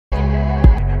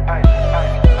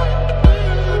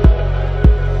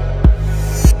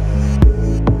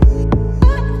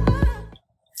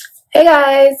Hey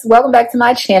guys, welcome back to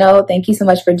my channel. Thank you so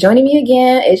much for joining me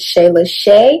again. It's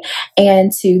ShaLasha,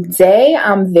 and today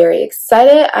I'm very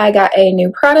excited. I got a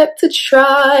new product to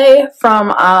try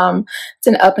from it's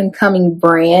an up and coming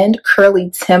brand, Curly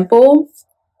Temple.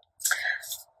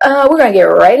 We're gonna get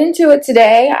right into it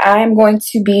today. I'm going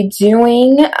to be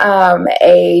doing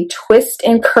a twist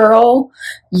and curl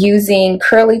using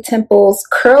Curly Temple's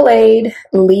Kurl-Aid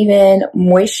leave-in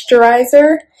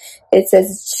moisturizer. It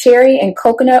says cherry and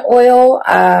coconut oil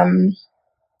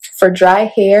for dry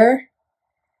hair.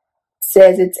 It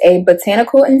says it's a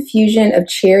botanical infusion of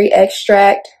cherry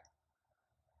extract,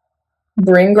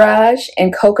 Braid,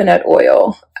 and coconut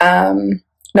oil.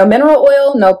 No mineral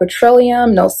oil, no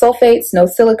petroleum, no sulfates, no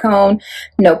silicone,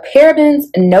 no parabens,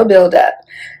 no buildup.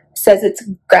 It says it's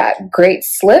got great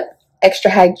slip,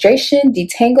 extra hydration,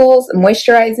 detangles,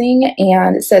 moisturizing,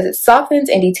 and it says it softens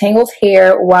and detangles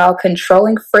hair while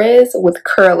controlling frizz with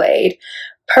Kurl-Aid.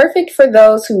 Perfect for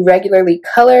those who regularly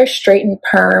color, straighten,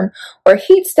 perm, or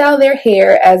heat style their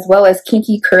hair, as well as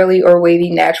kinky, curly, or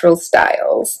wavy natural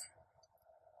styles.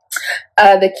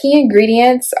 The key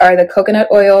ingredients are the coconut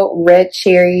oil, red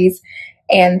cherries,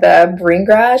 and the Braid.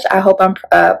 I hope I'm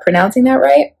pronouncing that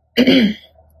right.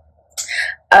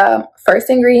 First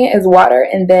ingredient is water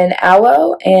and then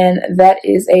aloe, and that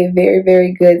is a very,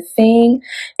 very good thing.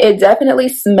 It definitely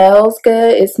smells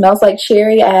good. It smells like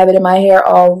cherry. I have it in my hair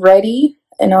already,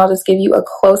 and I'll just give you a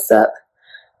close-up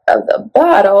of the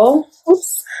bottle.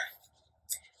 Oops.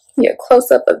 Yeah,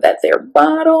 close-up of that there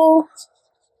bottle.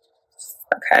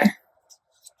 Okay.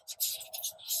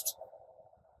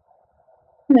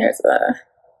 There's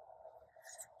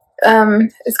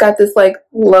it's got this like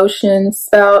lotion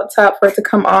spout top for it to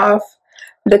come off.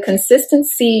 The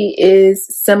consistency is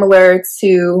similar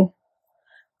to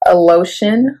a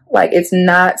lotion. Like, it's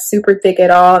not super thick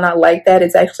at all, not like that.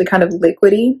 It's actually kind of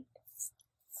liquidy.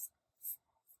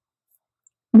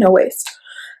 No waste.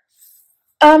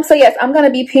 So yes, I'm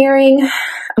gonna pair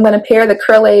the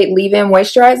Kurl-Aid leave-in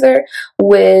moisturizer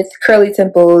with Curly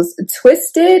Temple's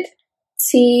Twisted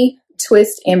Tea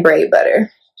Twist and Braid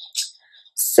Butter.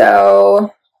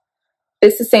 So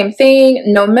it's the same thing.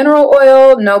 No mineral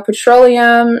oil, no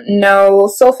petroleum, no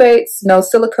sulfates, no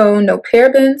silicone, no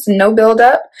parabens, no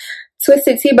buildup.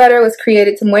 Twisted tea butter was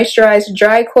created to moisturize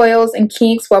dry coils and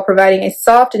kinks while providing a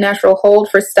soft and natural hold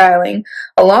for styling.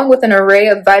 Along with an array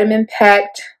of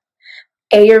vitamin-packed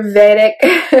Ayurvedic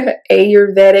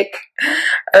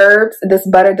herbs, this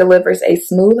butter delivers a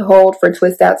smooth hold for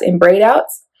twist outs and braid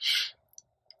outs.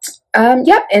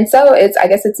 Yep, and so I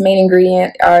guess its main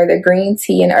ingredient are the green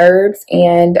tea and herbs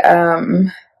and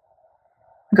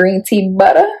green tea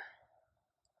butter.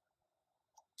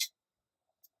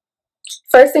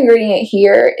 First ingredient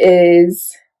here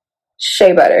is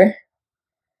shea butter.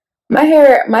 I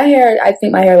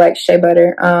think my hair likes shea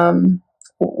butter.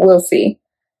 We'll see.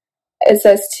 It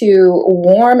says to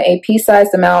warm a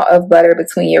pea-sized amount of butter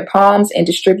between your palms and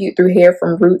distribute through hair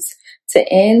from roots to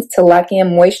ends to lock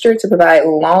in moisture to provide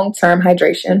long-term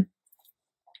hydration.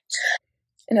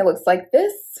 And it looks like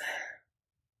this.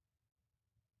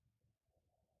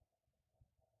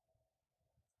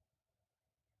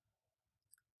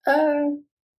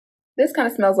 This kind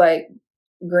of smells like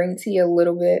green tea a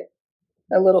little bit,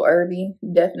 a little herby,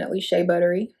 definitely shea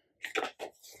buttery.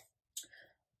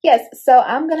 Yes, so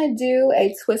I'm gonna do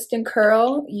a twist and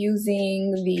curl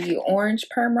using the orange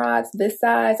perm rods this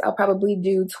size. I'll probably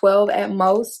do 12 at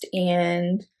most,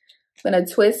 and I'm gonna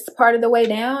twist part of the way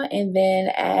down and then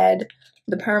add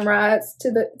the perm rods to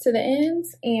the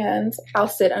ends, and I'll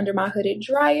sit under my hooded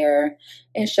dryer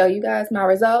and show you guys my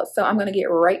results. So I'm gonna get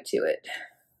right to it.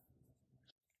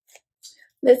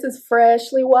 This is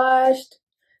freshly washed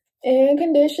and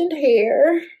conditioned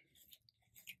hair.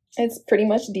 It's pretty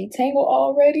much detangled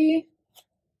already.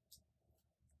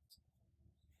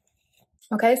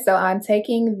 Okay, so I'm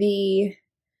taking the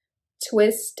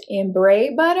twist and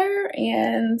braid butter,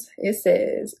 and it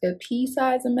says a pea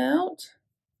size amount.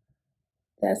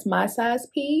 That's my size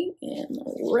pea, and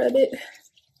rub it.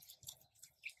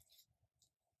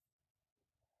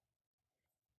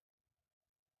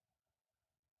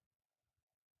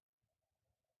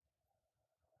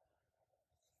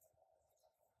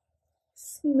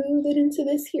 Smooth it into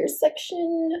this here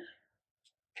section.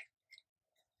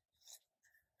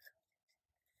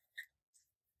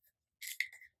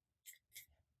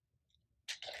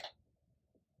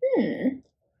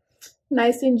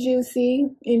 Nice and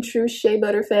juicy in true shea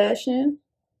butter fashion.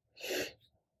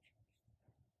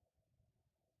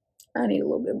 I need a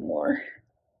little bit more.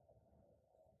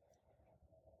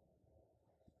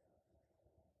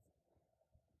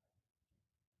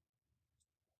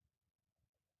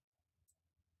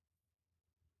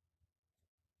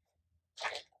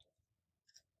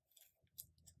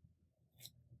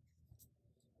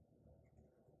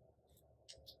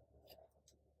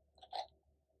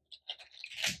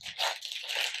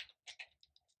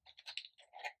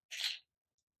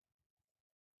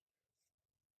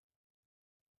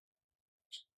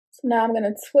 So now I'm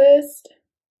gonna twist.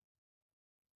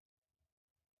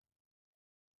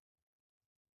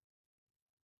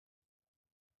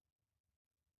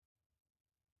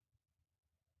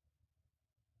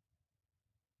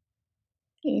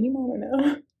 Any moment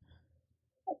now.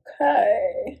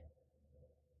 Okay.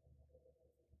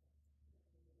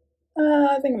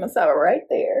 I think I'm gonna stop it right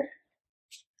there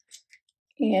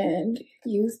and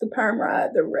use the perm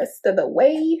rod the rest of the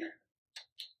way.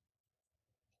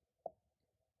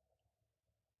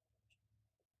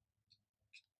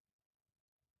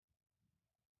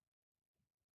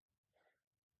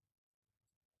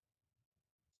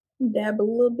 Dab a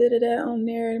little bit of that on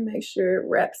there to make sure it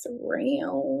wraps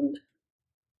around.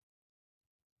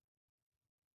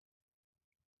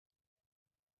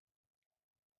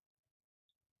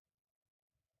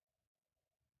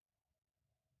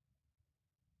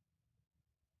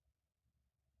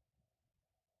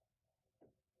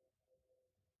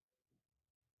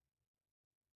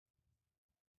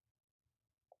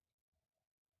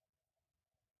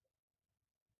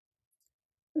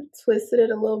 Twisted it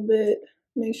a little bit,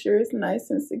 make sure it's nice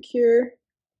and secure.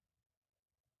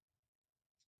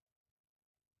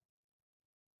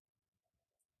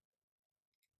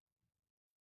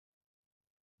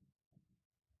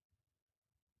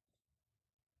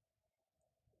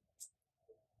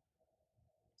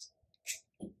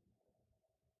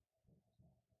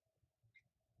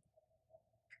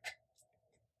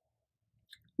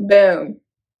 Boom.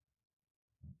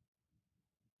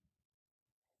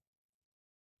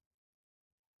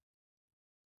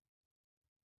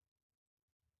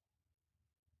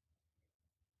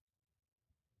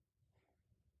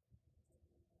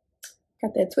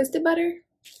 Got that twisted butter.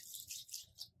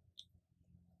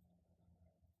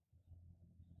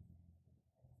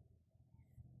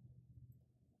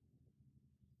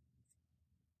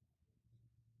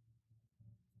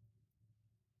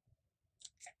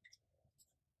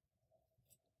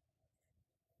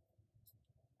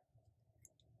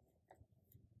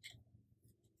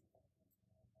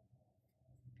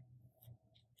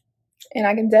 And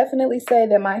I can definitely say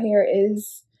that my hair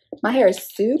is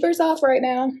super soft right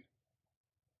now.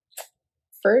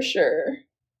 For sure.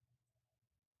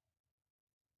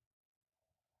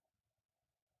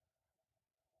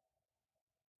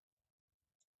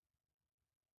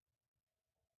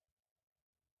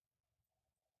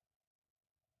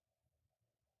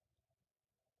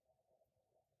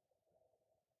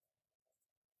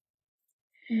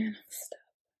 And stop.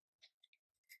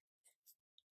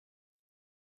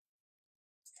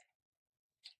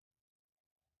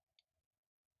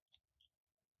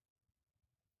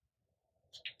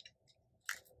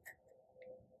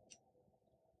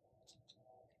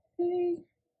 Okay.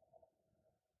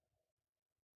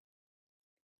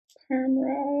 Perm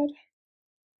rod.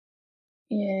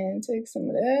 And take some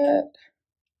of that.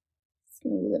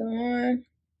 Smooth it on.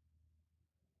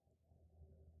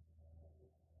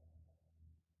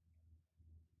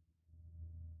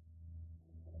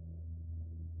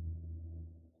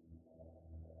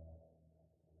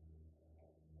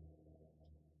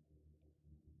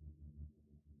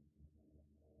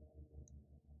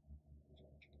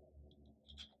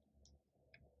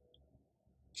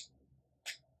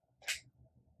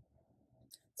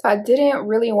 So I didn't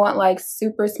really want like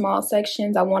super small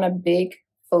sections. I want a big,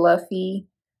 fluffy,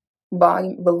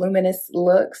 voluminous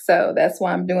look. So that's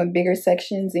why I'm doing bigger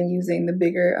sections and using the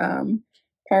bigger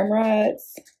perm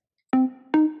rods.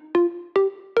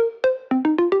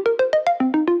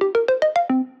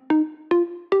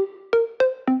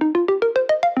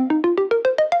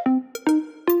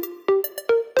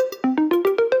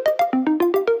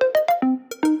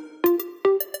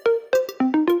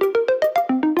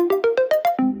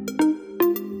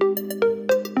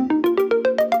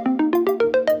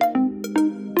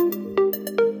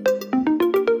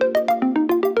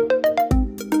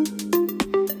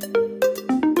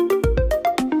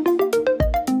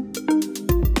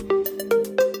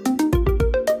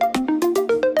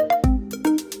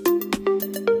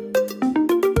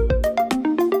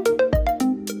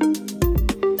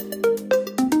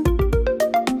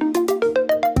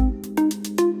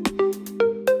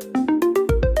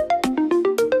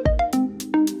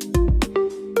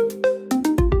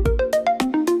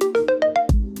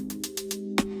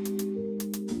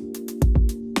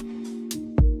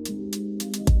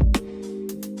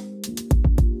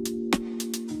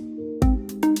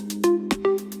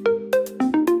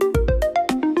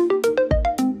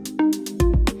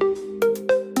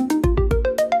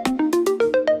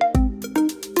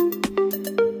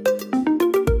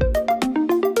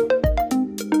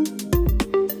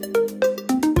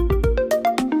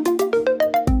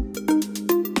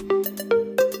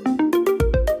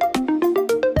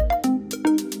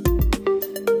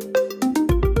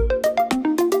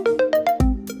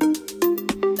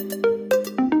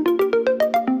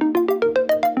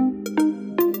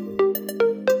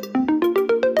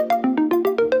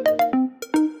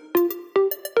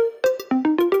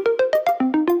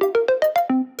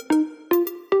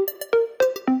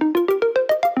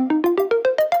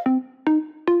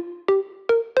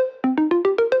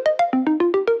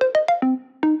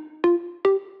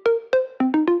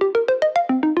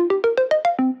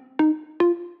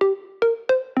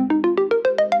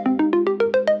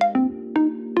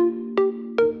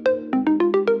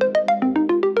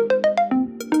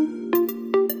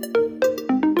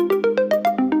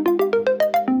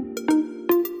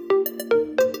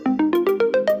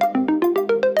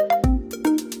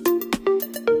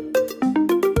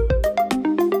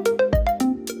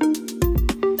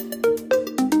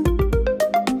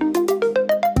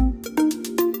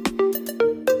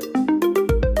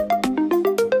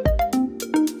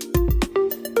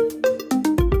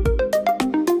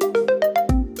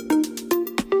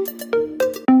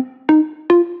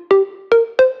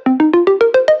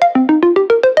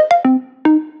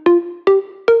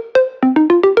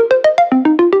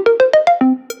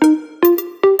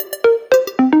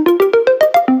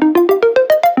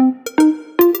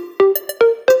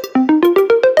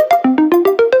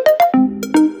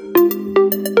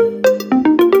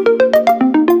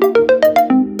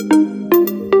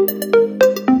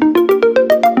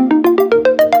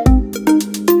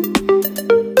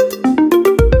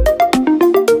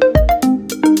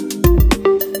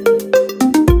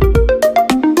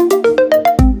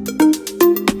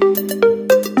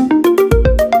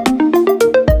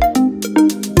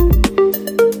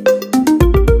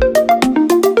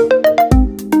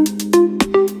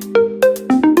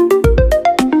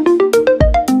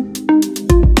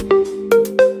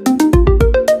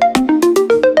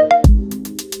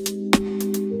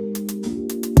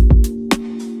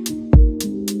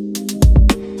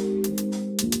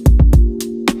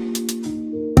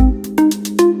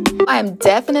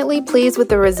 definitely pleased with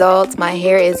the results. My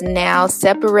hair is now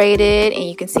separated and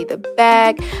you can see the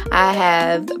back. I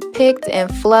have picked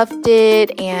and fluffed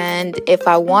it, and if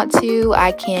I want to,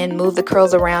 I can move the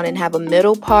curls around and have a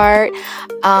middle part.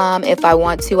 If I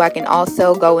want to, I can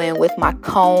also go in with my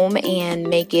comb and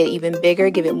make it even bigger,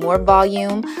 give it more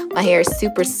volume. My hair is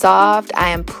super soft. I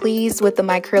am pleased with the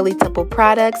My Curly Temple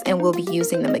products and will be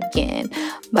using them again.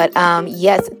 But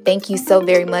yes, thank you so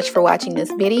very much for watching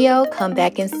this video. Come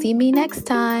back and see me next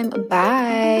time.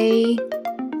 Bye.